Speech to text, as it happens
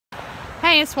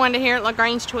Hey, it's Wanda here at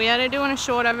LaGrange Toyota doing a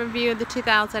short overview of the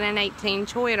 2018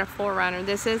 Toyota 4Runner.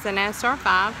 This is an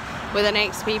SR5 with an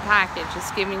XP package.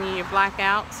 It's giving you your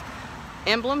blackouts,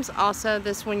 emblems. Also,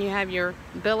 this one you have your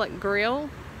billet grille,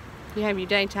 you have your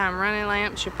daytime running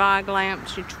lamps, your fog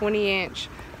lamps, your 20-inch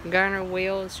gunner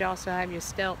wheels. You also have your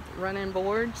stealth running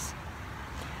boards,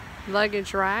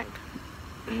 luggage rack,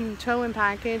 towing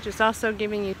package. It's also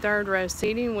giving you third row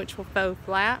seating, which will faux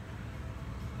flat.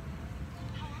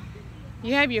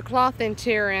 You have your cloth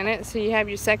interior in it, so you have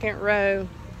your second row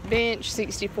bench,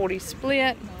 60-40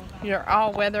 split, your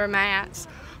all-weather mats.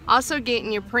 Also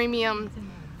getting your premium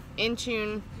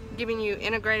in-tune, giving you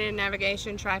integrated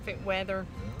navigation, traffic, weather,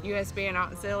 USB and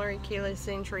auxiliary, keyless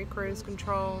entry, cruise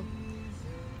control.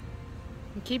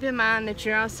 And keep in mind that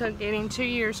you're also getting 2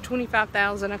 years,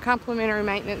 $25,000 of complimentary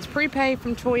maintenance prepaid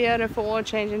from Toyota for oil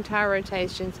change and tire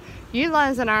rotations.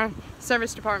 Utilizing our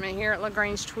service department here at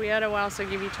LaGrange Toyota will also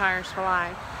give you tires for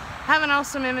life. Have an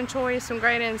awesome inventory, some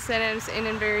great incentives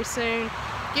ending very soon.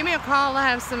 Give me a call. I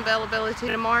have some availability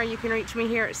tomorrow. You can reach me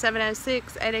here at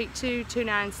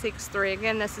 706-882-2963.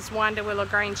 Again, this is Wanda with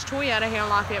LaGrange Toyota here on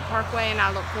Lafayette Parkway, and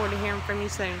I look forward to hearing from you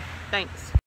soon. Thanks.